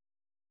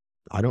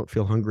 I don't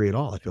feel hungry at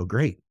all. I feel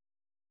great.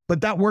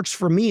 But that works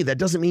for me. That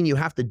doesn't mean you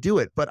have to do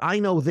it. But I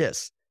know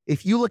this.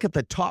 If you look at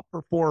the top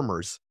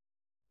performers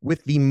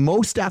with the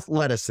most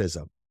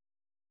athleticism,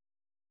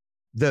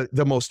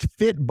 the most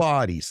fit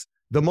bodies,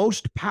 the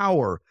most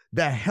power,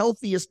 the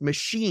healthiest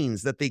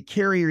machines that they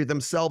carry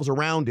themselves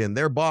around in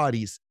their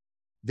bodies,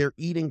 they're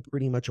eating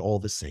pretty much all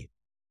the same.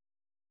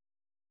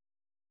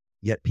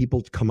 Yet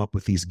people come up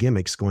with these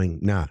gimmicks going,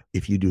 nah,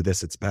 if you do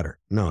this, it's better.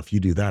 No, if you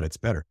do that, it's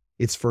better.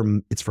 It's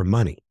for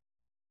money.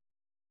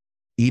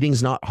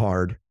 Eating's not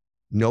hard.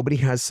 Nobody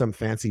has some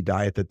fancy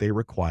diet that they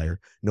require.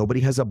 Nobody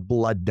has a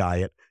blood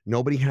diet.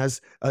 Nobody has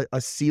a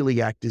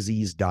celiac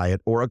disease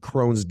diet or a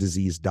Crohn's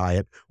disease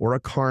diet or a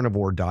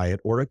carnivore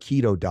diet or a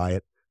keto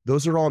diet.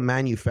 Those are all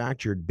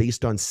manufactured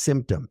based on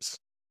symptoms.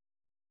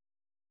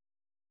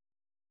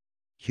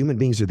 Human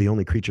beings are the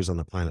only creatures on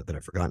the planet that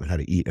have forgotten how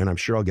to eat. And I'm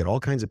sure I'll get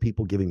all kinds of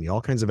people giving me all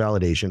kinds of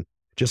validation,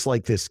 just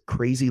like this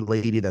crazy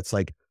lady that's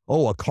like,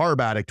 oh, a carb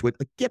addict would,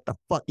 like, get the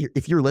fuck,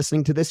 if you're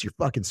listening to this, you're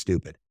fucking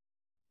stupid.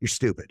 You're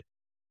stupid.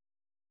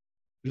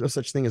 There's no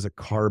such thing as a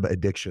carb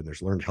addiction.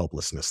 There's learned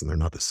helplessness, and they're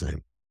not the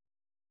same.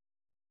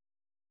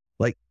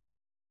 Like,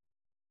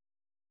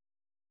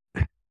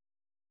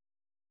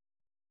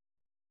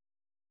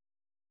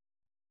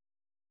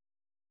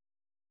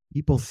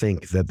 people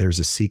think that there's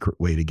a secret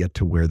way to get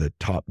to where the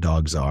top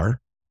dogs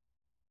are.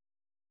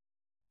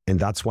 And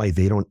that's why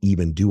they don't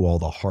even do all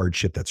the hard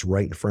shit that's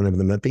right in front of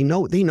them that they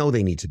know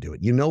they need to do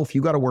it. You know, if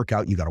you got to work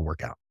out, you got to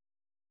work out.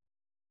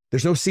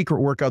 There's no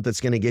secret workout that's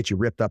going to get you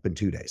ripped up in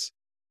 2 days.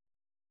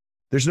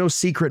 There's no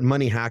secret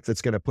money hack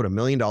that's going to put $1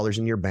 million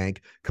in your bank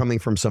coming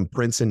from some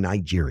prince in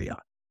Nigeria.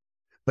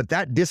 But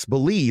that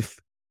disbelief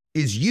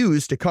is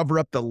used to cover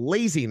up the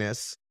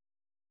laziness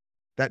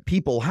that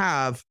people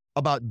have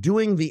about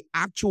doing the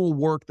actual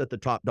work that the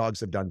top dogs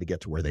have done to get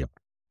to where they are.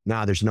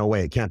 Nah, there's no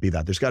way. It can't be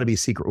that. There's got to be a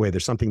secret way.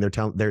 There's something they're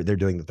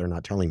doing that they're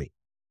not telling me.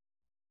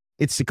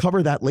 It's to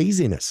cover that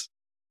laziness.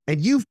 And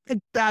you've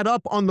picked that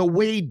up on the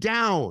way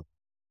down.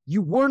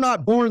 You were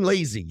not born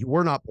lazy. You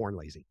were not born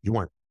lazy. You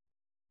weren't.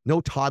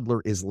 No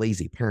toddler is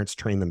lazy. Parents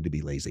train them to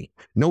be lazy.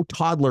 No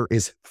toddler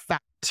is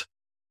fat.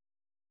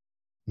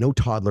 No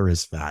toddler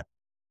is fat.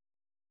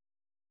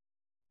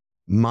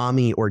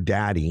 Mommy or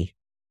daddy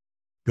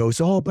goes,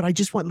 oh, but I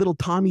just want little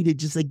Tommy to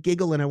just like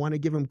giggle and I want to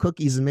give him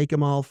cookies and make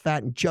him all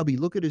fat and chubby.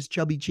 Look at his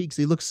chubby cheeks.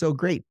 He looks so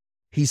great.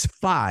 He's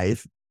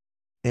 5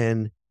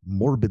 and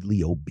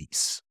morbidly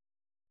obese.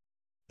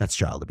 That's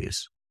child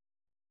abuse.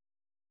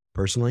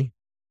 Personally,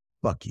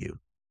 fuck you.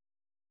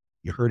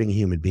 You're hurting a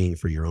human being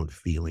for your own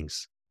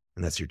feelings,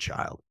 and that's your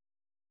child.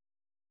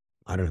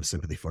 I don't have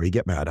sympathy for you.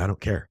 Get mad. I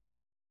don't care.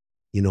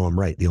 You know I'm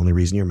right. The only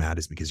reason you're mad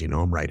is because you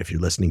know I'm right. If you're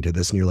listening to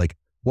this and you're like,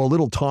 well,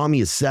 little Tommy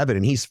is 7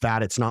 and he's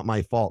fat, it's not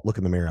my fault. Look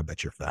in the mirror. I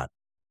bet you're fat.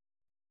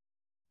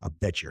 I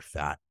bet you're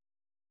fat.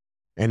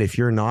 And if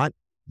you're not,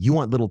 you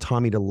want little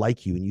Tommy to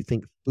like you and you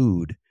think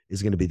food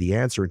is going to be the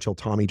answer until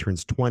Tommy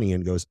turns 20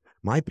 and goes,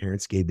 my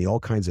parents gave me all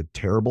kinds of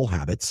terrible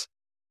habits.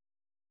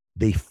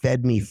 They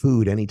fed me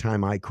food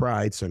anytime I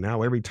cried. So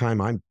now every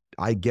time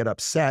I get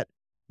upset,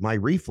 my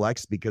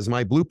reflex, because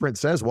my blueprint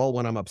says, well,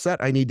 when I'm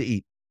upset, I need to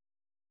eat.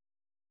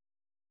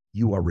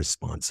 You are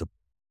responsible.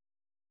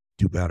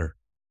 Do better.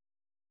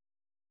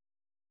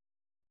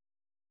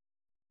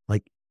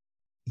 Like,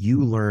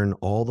 you learn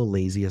all the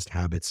laziest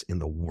habits in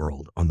the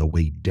world on the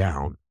way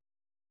down.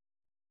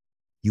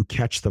 You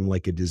catch them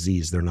like a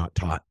disease. They're not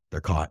taught.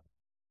 They're caught.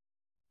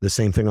 The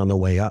same thing on the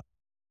way up.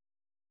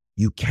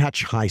 You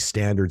catch high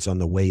standards on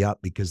the way up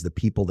because the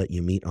people that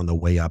you meet on the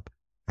way up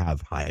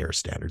have higher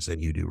standards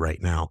than you do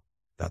right now.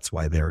 That's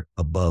why they're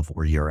above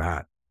where you're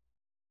at.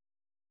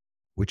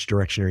 Which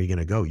direction are you going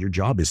to go? Your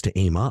job is to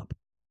aim up.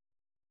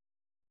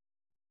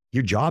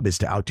 Your job is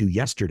to outdo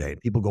yesterday.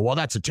 And people go, well,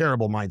 that's a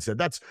terrible mindset.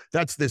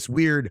 That's this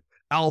weird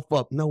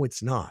alpha. No,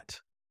 it's not.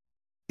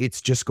 It's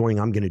just going,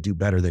 I'm going to do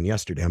better than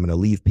yesterday. I'm going to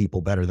leave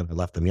people better than I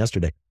left them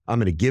yesterday. I'm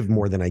going to give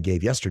more than I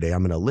gave yesterday.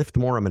 I'm going to lift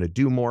more. I'm going to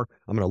do more.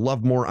 I'm going to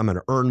love more. I'm going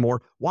to earn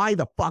more. Why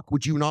the fuck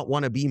would you not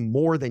want to be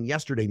more than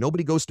yesterday?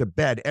 Nobody goes to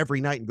bed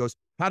every night and goes,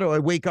 how do I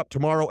wake up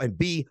tomorrow and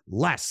be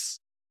less?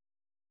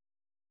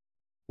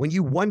 When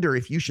you wonder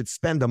if you should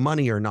spend the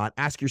money or not,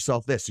 ask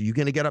yourself this. Are you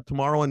going to get up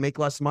tomorrow and make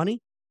less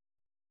money?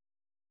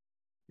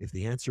 If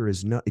the answer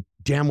is no, it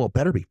damn well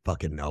better be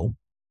fucking no.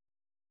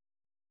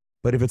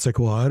 But if it's like,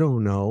 well, I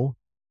don't know,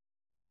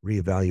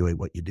 reevaluate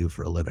what you do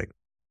for a living.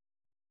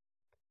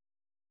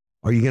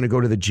 Are you going to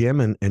go to the gym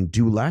and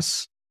do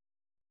less?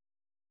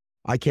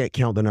 I can't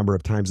count the number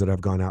of times that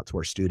I've gone out to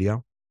our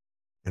studio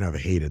and I've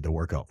hated the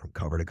workout from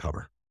cover to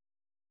cover.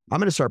 I'm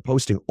going to start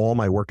posting all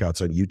my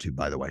workouts on YouTube,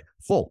 by the way,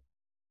 full.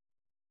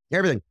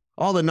 Everything,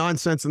 all the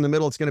nonsense in the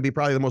middle. It's going to be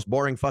probably the most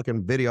boring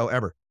fucking video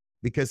ever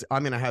because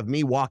I'm going to have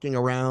me walking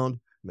around,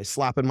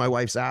 slapping my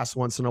wife's ass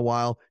once in a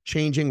while,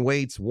 changing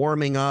weights,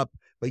 warming up.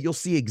 But you'll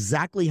see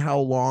exactly how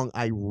long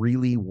I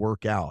really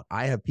work out.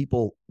 I have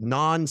people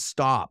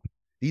nonstop.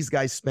 These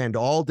guys spend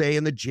all day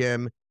in the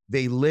gym.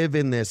 They live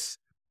in this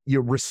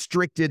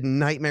restricted,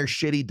 nightmare,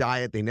 shitty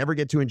diet. They never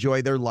get to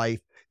enjoy their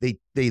life. They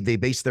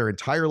base their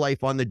entire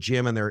life on the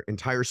gym and their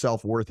entire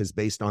self-worth is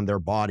based on their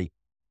body.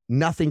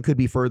 Nothing could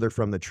be further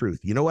from the truth.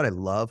 You know what I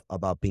love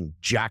about being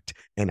jacked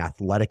and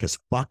athletic as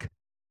fuck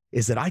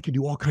is that I can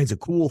do all kinds of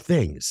cool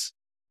things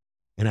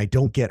and I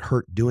don't get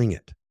hurt doing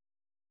it.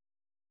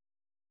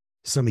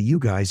 Some of you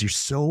guys, you're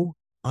so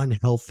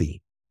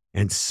unhealthy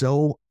and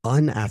so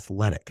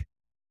unathletic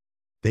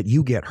that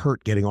you get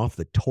hurt getting off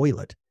the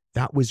toilet.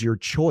 That was your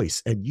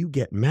choice and you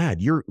get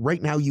mad.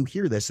 Right now you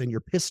hear this and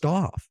you're pissed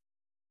off.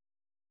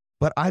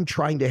 But I'm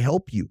trying to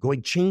help you.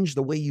 Change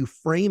the way you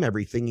frame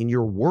everything in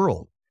your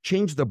world.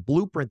 Change the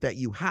blueprint that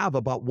you have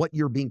about what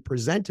you're being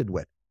presented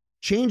with.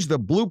 Change the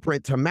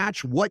blueprint to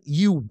match what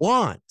you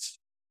want.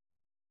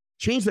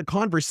 Change the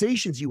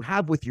conversations you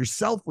have with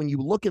yourself when you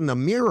look in the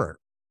mirror.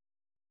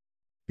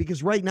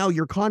 Because right now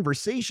your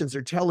conversations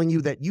are telling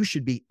you that you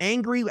should be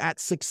angry at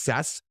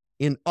success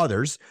in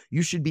others.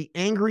 You should be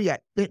angry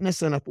at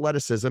fitness and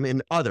athleticism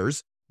in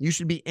others. You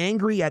should be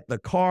angry at the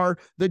car,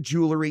 the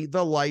jewelry,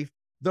 the life,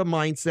 the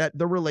mindset,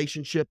 the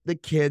relationship, the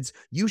kids.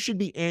 You should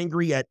be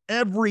angry at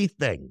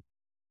everything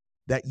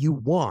that you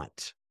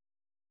want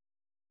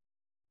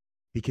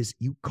because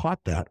you caught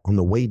that on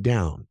the way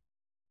down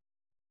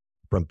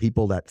from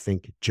people that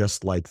think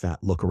just like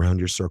that. Look around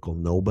your circle.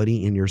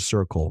 Nobody in your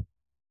circle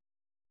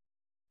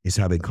is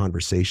having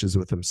conversations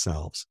with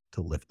themselves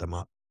to lift them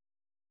up.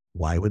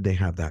 Why would they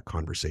have that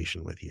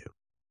conversation with you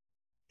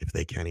if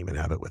they can't even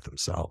have it with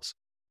themselves?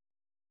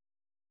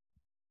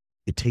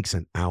 It takes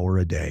an hour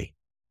a day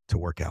to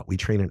work out. We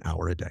train an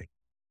hour a day.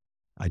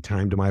 I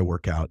timed my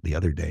workout the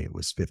other day. It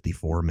was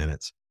 54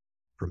 minutes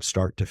from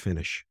start to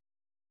finish,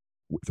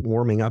 with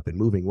warming up and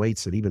moving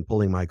weights and even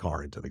pulling my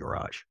car into the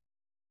garage.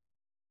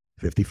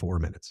 54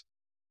 minutes.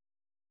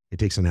 It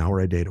takes an hour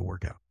a day to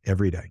work out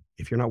every day.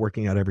 If you're not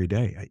working out every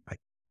day,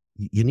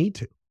 you need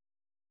to.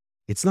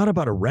 It's not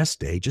about a rest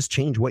day. Just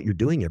change what you're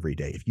doing every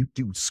day. If you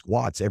do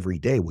squats every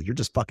day, well, you're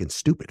just fucking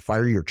stupid.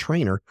 Fire your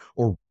trainer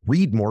or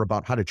read more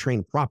about how to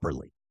train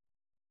properly.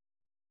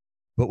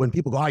 But when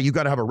people go, you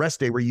got to have a rest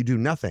day where you do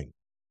nothing.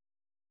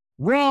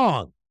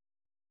 Wrong.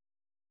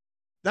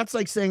 That's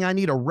like saying I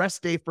need a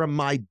rest day from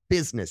my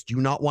business. Do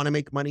you not want to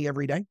make money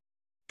every day?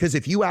 Because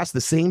if you ask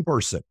the same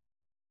person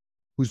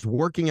who's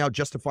working out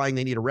justifying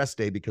they need a rest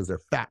day because they're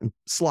fat and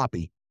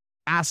sloppy,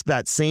 ask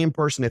that same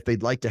person if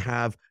they'd like to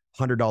have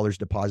 $100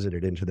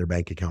 deposited into their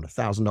bank account,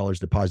 $1,000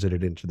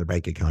 deposited into their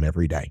bank account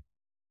every day.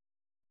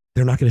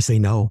 They're not going to say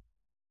no.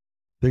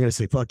 They're going to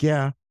say, fuck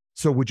yeah.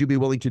 So would you be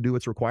willing to do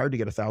what's required to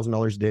get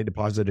 $1,000 a day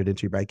deposited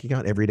into your bank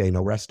account every day,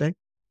 no rest day?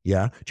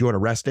 Yeah. Do you want a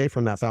rest day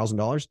from that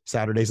 $1,000?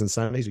 Saturdays and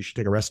Sundays, you should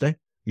take a rest day.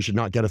 You should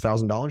not get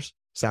 $1,000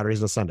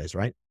 Saturdays and Sundays,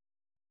 right?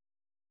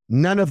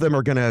 None of them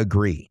are going to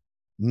agree.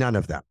 None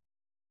of them.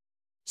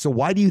 So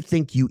why do you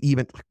think you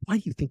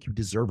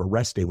deserve a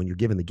rest day when you're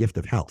given the gift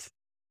of health?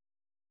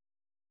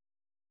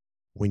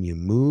 When you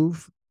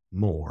move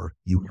more,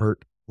 you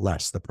hurt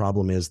less. The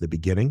problem is the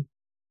beginning.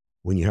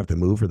 When you have to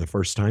move for the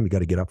first time, you got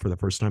to get up for the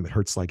first time. It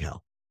hurts like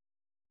hell.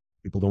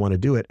 People don't want to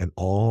do it. And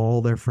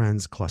all their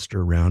friends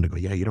cluster around and go,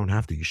 yeah, you don't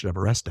have to. You should have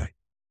a rest day.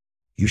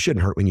 You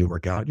shouldn't hurt when you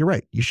work out. You're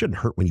right. You shouldn't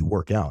hurt when you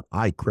work out.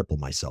 I cripple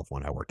myself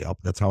when I work out.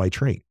 But that's how I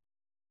train.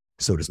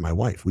 So does my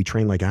wife. We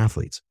train like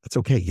athletes. That's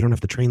okay. You don't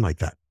have to train like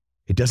that.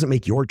 It doesn't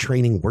make your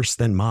training worse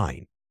than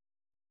mine.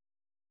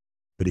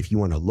 But if you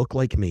want to look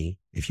like me,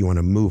 if you want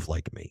to move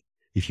like me,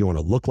 if you want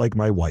to look like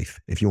my wife,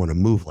 if you want to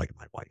move like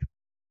my wife,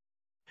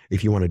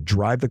 if you want to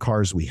drive the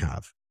cars we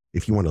have,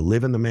 if you want to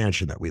live in the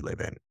mansion that we live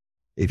in,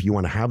 if you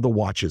want to have the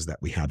watches that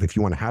we have, if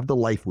you want to have the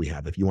life we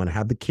have, if you want to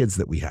have the kids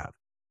that we have,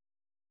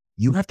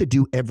 you have to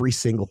do every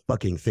single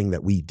fucking thing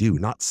that we do,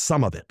 not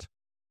some of it,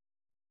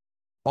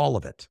 all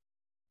of it.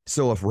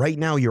 So if right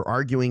now you're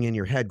arguing in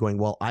your head going,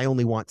 well, I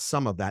only want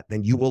some of that,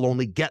 then you will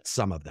only get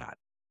some of that.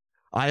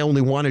 I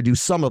only want to do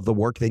some of the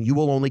work, then you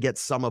will only get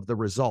some of the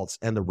results.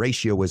 And the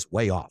ratio is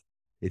way off.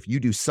 If you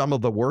do some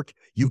of the work,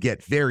 you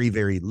get very,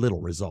 very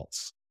little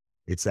results.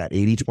 It's that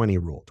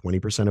 80-20 rule.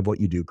 20% of what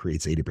you do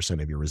creates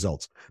 80% of your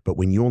results. But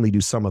when you only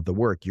do some of the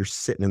work, you're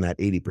sitting in that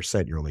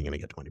 80%, you're only going to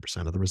get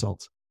 20% of the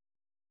results.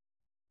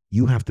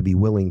 You have to be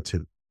willing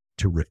to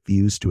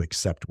refuse to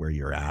accept where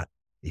you're at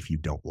if you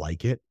don't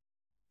like it,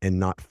 and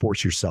not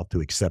force yourself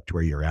to accept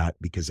where you're at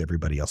because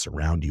everybody else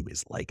around you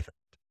is like that.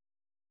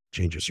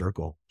 Change your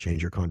circle,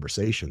 change your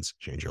conversations,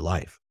 change your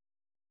life.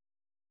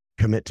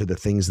 Commit to the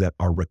things that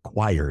are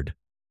required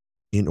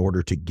in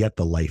order to get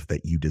the life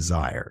that you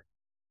desire.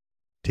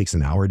 It takes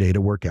an hour a day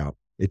to work out.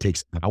 It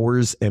takes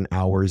hours and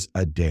hours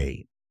a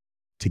day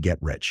to get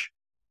rich.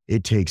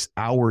 It takes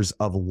hours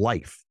of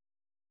life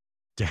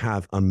to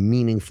have a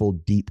meaningful,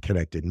 deep,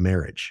 connected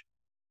marriage.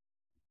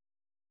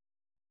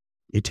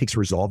 It takes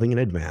resolving in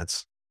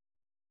advance.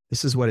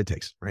 This is what it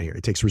takes right here.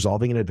 It takes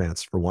resolving in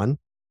advance, for one,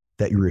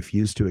 that you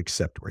refuse to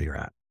accept where you're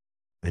at.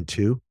 And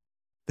two,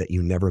 that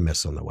you never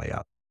miss on the way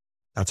up.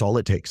 That's all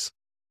it takes.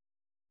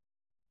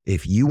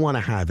 If you want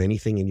to have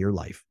anything in your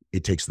life,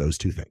 it takes those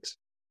two things.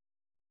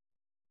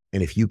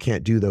 And if you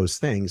can't do those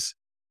things,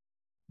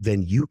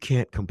 then you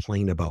can't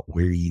complain about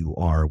where you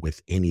are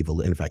with any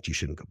validity. In fact, you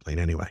shouldn't complain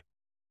anyway.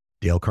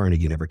 Dale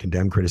Carnegie never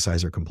condemn,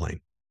 criticize, or complain.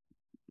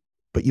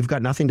 But you've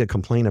got nothing to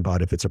complain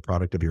about if it's a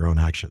product of your own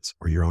actions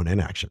or your own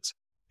inactions.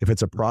 If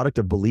it's a product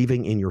of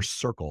believing in your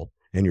circle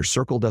and your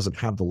circle doesn't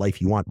have the life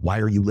you want, why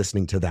are you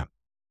listening to them?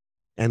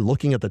 And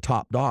looking at the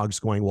top dogs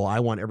going, well, I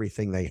want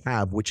everything they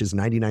have, which is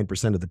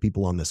 99% of the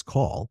people on this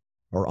call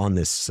or on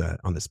this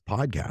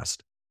podcast,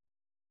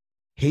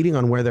 hating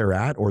on where they're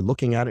at or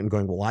looking at it and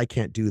going, well, I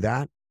can't do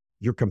that.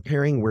 You're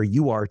comparing where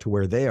you are to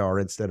where they are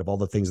instead of all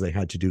the things they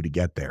had to do to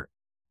get there.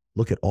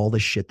 Look at all the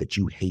shit that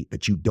you hate,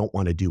 that you don't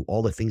want to do,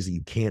 all the things that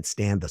you can't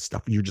stand, the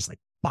stuff you're just like,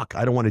 fuck,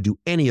 I don't want to do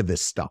any of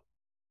this stuff.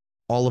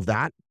 All of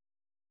that,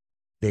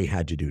 they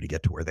had to do to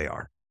get to where they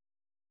are.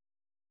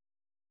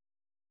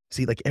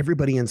 See, like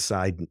everybody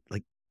inside,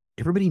 like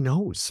everybody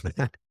knows,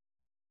 man.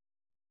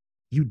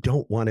 You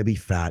don't want to be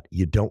fat.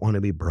 You don't want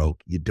to be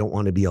broke. You don't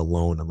want to be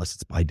alone unless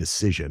it's by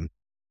decision.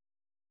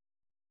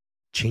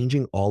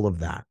 Changing all of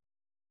that,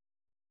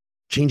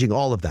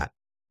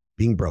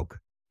 being broke,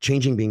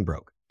 changing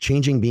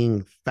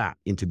being fat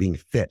into being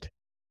fit,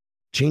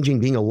 changing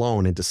being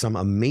alone into some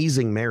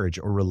amazing marriage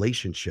or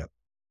relationship.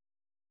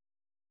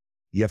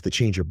 You have to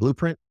change your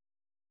blueprint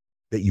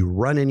that you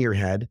run in your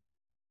head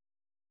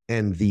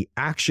and the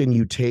action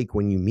you take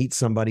when you meet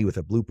somebody with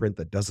a blueprint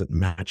that doesn't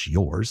match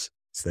yours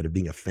instead of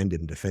being offended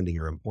and defending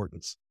your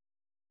importance.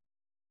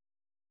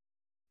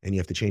 And you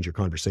have to change your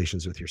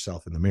conversations with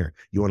yourself in the mirror.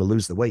 You want to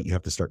lose the weight, you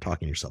have to start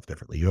talking to yourself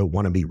differently. You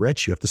want to be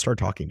rich, you have to start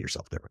talking to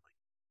yourself differently.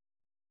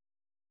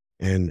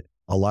 And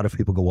a lot of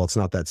people go, well, it's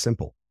not that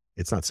simple.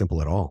 It's not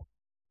simple at all.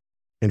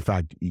 In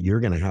fact, you're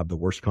going to have the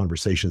worst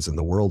conversations in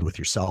the world with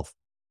yourself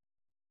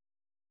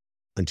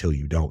until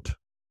you don't.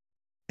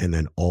 And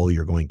then all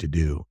you're going to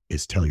do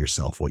is tell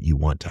yourself what you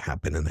want to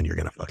happen, and then you're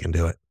going to fucking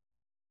do it.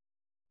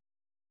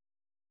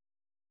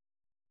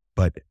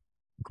 But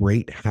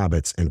great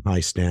habits and high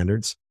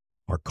standards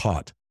are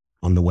caught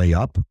on the way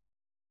up,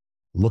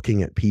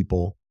 looking at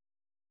people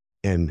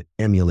and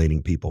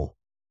emulating people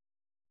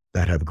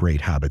that have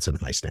great habits and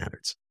high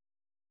standards.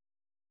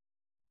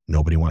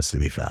 Nobody wants to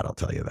be fat. I'll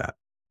tell you that.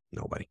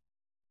 Nobody.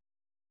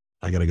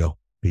 I got to go.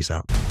 Peace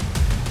out.